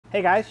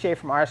Hey guys, Jay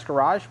from RS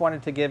Garage.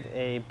 Wanted to give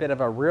a bit of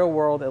a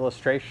real-world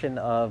illustration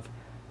of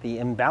the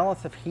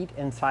imbalance of heat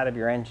inside of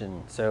your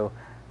engine. So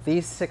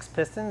these 6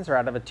 pistons are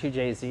out of a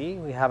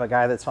 2JZ. We have a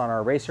guy that's on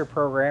our racer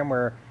program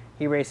where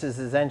he races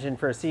his engine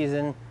for a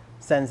season,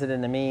 sends it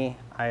into me,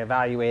 I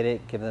evaluate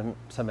it, give them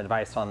some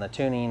advice on the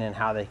tuning and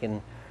how they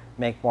can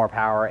make more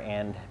power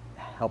and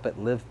help it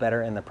live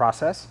better in the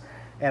process.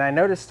 And I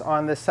noticed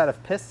on this set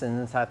of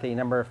pistons that the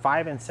number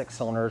 5 and 6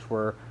 cylinders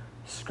were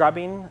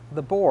scrubbing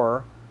the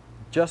bore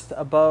just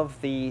above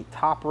the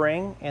top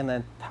ring and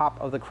the top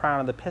of the crown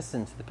of the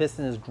piston. So the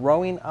piston is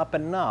growing up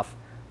enough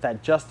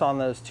that just on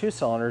those 2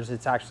 cylinders,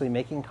 it's actually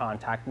making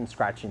contact and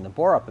scratching the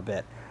bore up a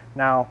bit.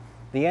 Now,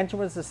 the engine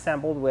was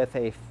assembled with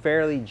a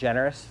fairly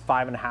generous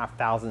 5.5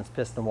 thousandths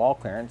piston wall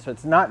clearance. So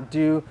it's not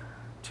due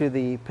to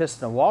the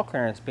piston wall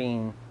clearance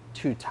being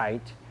too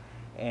tight.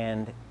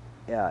 And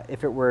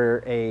if it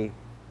were a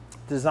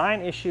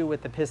design issue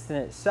with the piston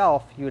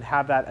itself, you would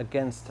have that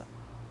against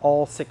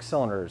all 6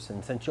 cylinders.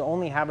 And since you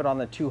only have it on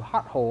the 2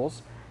 hot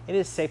holes, it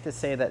is safe to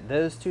say that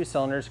those 2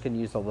 cylinders could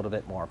use a little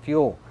bit more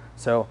fuel.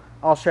 So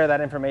I'll share that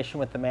information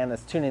with the man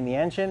that's tuning the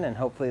engine, and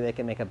hopefully they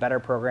can make a better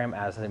program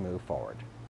as they move forward.